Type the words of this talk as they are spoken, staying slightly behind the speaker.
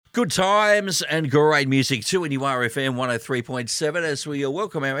Good times and great music too in URFM 103.7 as we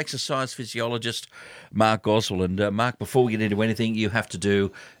welcome our exercise physiologist, Mark Goswell. And Mark, before we get into anything, you have to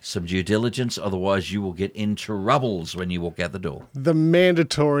do some due diligence, otherwise you will get in troubles when you walk out the door. The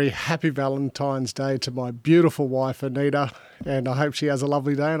mandatory happy Valentine's Day to my beautiful wife, Anita, and I hope she has a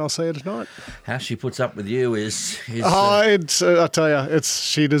lovely day and I'll see her tonight. How she puts up with you is I tell you,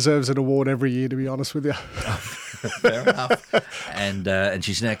 she deserves an award every year, to be honest with you. Fair enough. And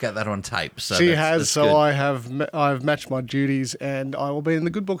she's now got that on tape. So she has, that's so good. I've matched my duties and I will be in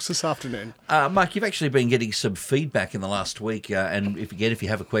the good books this afternoon. Mark, you've actually been getting some feedback in the last week, and if you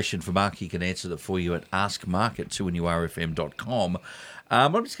have a question for Mark, he can answer that for you at askmark@2nurfm.com.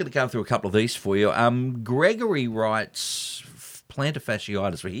 I'm just going to go through a couple of these for you. Gregory writes plantar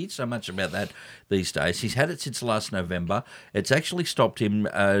fasciitis. We hear so much about that these days. He's had it since last November. It's actually stopped him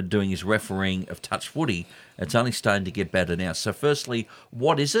doing his refereeing of touch footy. It's only starting to get better now. So firstly,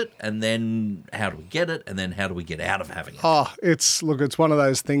 what is it? And then how do we get it? And then how do we get out of having it? It's one of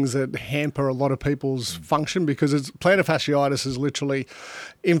those things that hamper a lot of people's function because plantar fasciitis is literally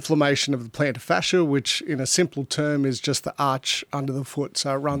inflammation of the plantar fascia, which in a simple term is just the arch under the foot.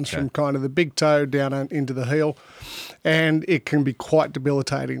 So it runs from kind of the big toe down into the heel, and it can be quite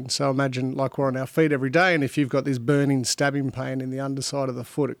debilitating. So imagine like we're on our feet every day, and if you've got this burning, stabbing pain in the underside of the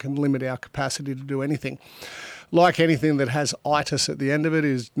foot, it can limit our capacity to do anything. Like anything that has itis at the end of it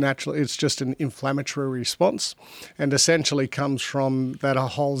is natural. It's just an inflammatory response and essentially comes from that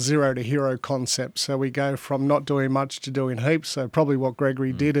whole zero to hero concept. So we go from not doing much to doing heaps. So probably what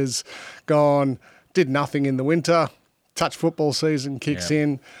Gregory did is did nothing in the winter, touch football season kicks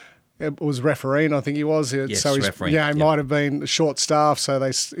in. It was refereeing, I think he was. Yes, so refereeing. He might have been short staffed. So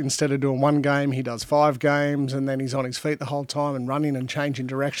instead of doing one game, he does 5 games, and then he's on his feet the whole time and running and changing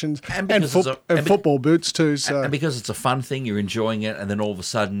directions. And football boots too. So. And because it's a fun thing, you're enjoying it, and then all of a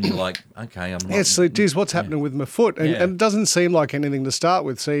sudden you're like, okay, I'm not. Yeah, so geez, what's happening with my foot? And it doesn't seem like anything to start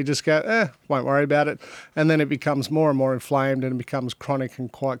with. So you just go, won't worry about it, and then it becomes more and more inflamed, and it becomes chronic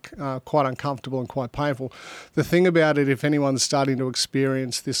and quite uncomfortable and quite painful. The thing about it, if anyone's starting to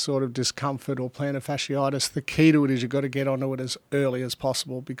experience this sort of discomfort or plantar fasciitis, the key to it is you've got to get onto it as early as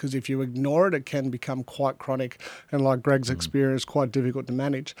possible, because if you ignore it, it can become quite chronic and, like Greg's experience, quite difficult to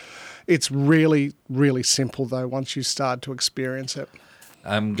manage. It's really, really simple though once you start to experience it.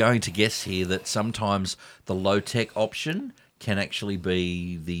 I'm going to guess here that sometimes the low-tech option can actually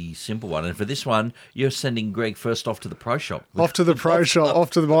be the simple one. And for this one, you're sending Greg first off to the pro shop. Off to the pro shop, off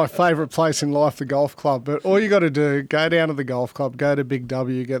to my favourite place in life, the golf club. But all you got to do, go down to the golf club, go to Big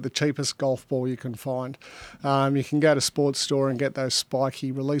W, get the cheapest golf ball you can find. You can go to Sports Store and get those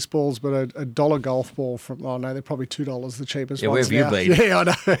spiky release balls, but a dollar golf ball they're probably $2, the cheapest ones. Where have you been? Yeah, I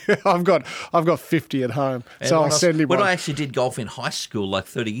know. I've got 50 at home. And so I'll send him when one. I actually did golf in high school like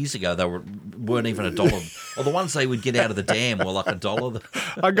 30 years ago, they weren't even $1. Or the ones they would get out of the dam were like $1.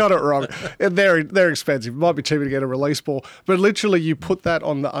 I got it wrong. They're expensive. It might be cheaper to get a release ball, but literally you put that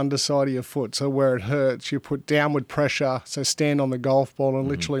on the underside of your foot, so where it hurts, you put downward pressure, so stand on the golf ball and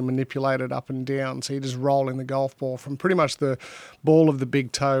literally manipulate it up and down. So you're just rolling the golf ball from pretty much the ball of the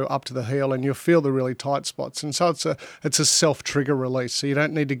big toe up to the heel, and you'll feel the really tight spots. And so it's a self-trigger release, so you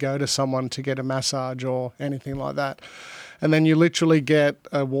don't need to go to someone to get a massage or anything like that. And then you literally get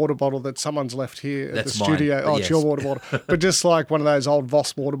a water bottle that someone's left here at the studio. Mine. Oh, Yes. It's your water bottle. But just like one of those old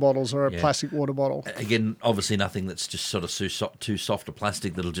Voss water bottles or a plastic water bottle. Again, obviously nothing that's just sort of too soft a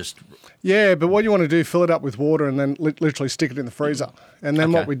plastic that'll just... Yeah, but what you want to do, fill it up with water and then literally stick it in the freezer. And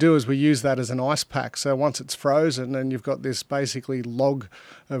then what we do is we use that as an ice pack. So once it's frozen and you've got this basically log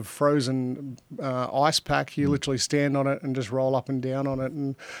of frozen ice pack, you literally stand on it and just roll up and down on it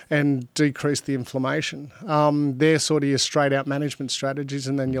and decrease the inflammation. They're sort of your straight out management strategies,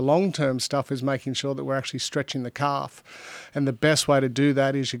 and then your long-term stuff is making sure that we're actually stretching the calf. And the best way to do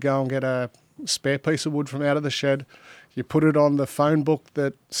that is you go and get a spare piece of wood from out of the shed, you put it on the phone book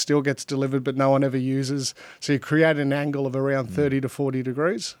that still gets delivered but no one ever uses, so you create an angle of around 30 to 40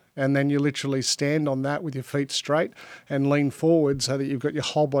 degrees, and then you literally stand on that with your feet straight and lean forward so that you've got your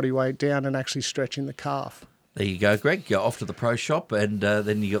whole body weight down and actually stretching the calf. There you go, Greg. Go off to the pro shop, and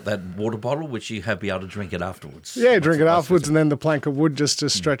then you got that water bottle, which you have be able to drink it afterwards. Yeah, drink it afterwards, and then the plank of wood just to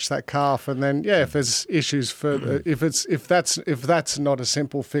stretch that calf. And then, if there's issues further, if that's not a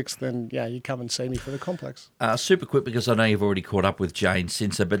simple fix, then you come and see me for the complex. Super quick, because I know you've already caught up with Jane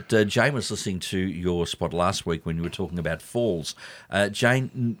Sincer, but Jane was listening to your spot last week when you were talking about falls.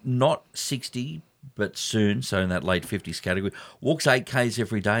 Jane, not 60. But soon, so in that late 50s category, walks 8Ks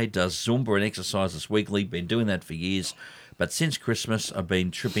every day, does Zumba and exercises weekly, been doing that for years. But since Christmas, I've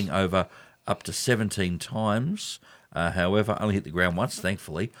been tripping over up to 17 times. However, only hit the ground once,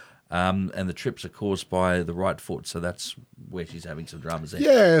 thankfully. And the trips are caused by the right foot, so that's where she's having some dramas there.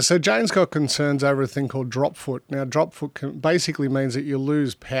 Yeah, so Jane's got concerns over a thing called drop foot. Now, drop foot basically means that you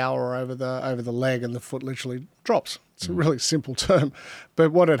lose power over the leg and the foot literally drops. It's a really simple term.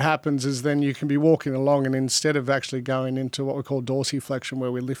 But what it happens is then you can be walking along and instead of actually going into what we call dorsiflexion,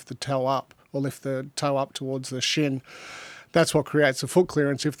 where we lift the toe up or lift the toe up towards the shin, that's what creates the foot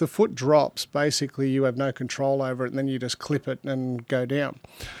clearance. If the foot drops, basically you have no control over it and then you just clip it and go down.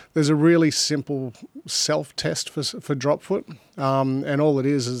 There's a really simple self-test for drop foot. And all it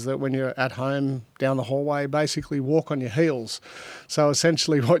is that when you're at home down the hallway, basically walk on your heels. So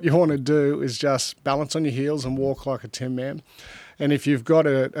essentially what you want to do is just balance on your heels and walk like a Tin Man. And if you've got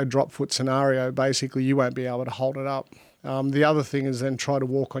a drop foot scenario, basically you won't be able to hold it up. The other thing is then try to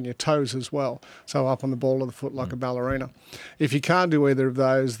walk on your toes as well, so up on the ball of the foot like a ballerina. If you can't do either of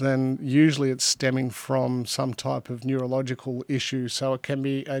those, then usually it's stemming from some type of neurological issue. So it can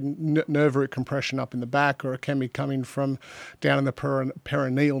be a nerve root compression up in the back, or it can be coming from down in the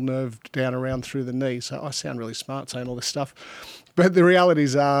perineal nerve down around through the knee. So I sound really smart saying all this stuff. But the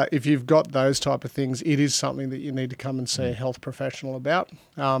realities are, if you've got those type of things, it is something that you need to come and see a health professional about,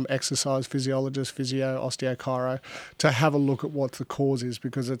 exercise physiologist, physio, osteo-chiro, to have a look at what the cause is,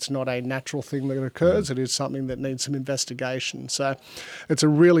 because it's not a natural thing that occurs. It is something that needs some investigation. So it's a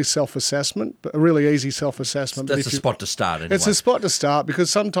really self-assessment, but a really easy self-assessment. That's a spot to start anyway. It's a spot to start, because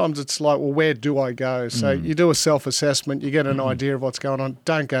sometimes it's like, well, where do I go? So you do a self-assessment, you get an idea of what's going on.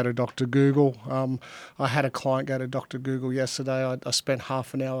 Don't go to Dr. Google. I had a client go to Dr. Google yesterday. I spent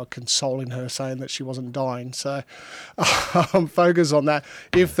half an hour consoling her, saying that she wasn't dying. So focus on that.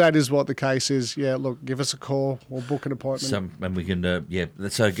 If that is what the case is, look, give us a call. We'll book an appointment. And we can,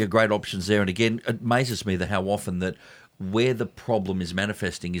 that's great options there. And again, it amazes me how often that where the problem is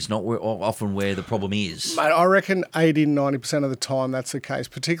manifesting is not often where the problem is. Mate, I reckon 80 to 90% of the time that's the case,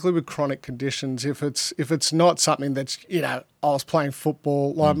 particularly with chronic conditions. If it's not something that's, I was playing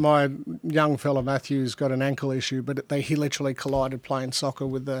football, like my young fella Matthew's got an ankle issue, but he literally collided playing soccer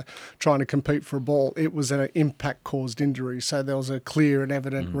with trying to compete for a ball. It was an impact-caused injury, so there was a clear and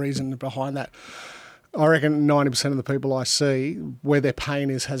evident reason behind that. I reckon 90% of the people I see, where their pain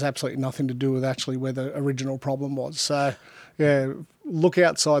has absolutely nothing to do with actually where the original problem was. So, look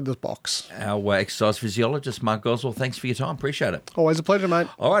outside the box. Our exercise physiologist, Mark Goswell, thanks for your time. Appreciate it. Always a pleasure, mate.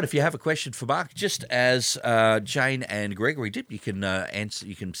 All right, if you have a question for Mark, just as Jane and Gregory did, you can answer.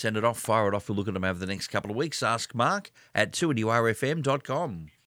 You can send it off, fire it off. We'll look at them over the next couple of weeks. Ask Mark at 2NURFM.com.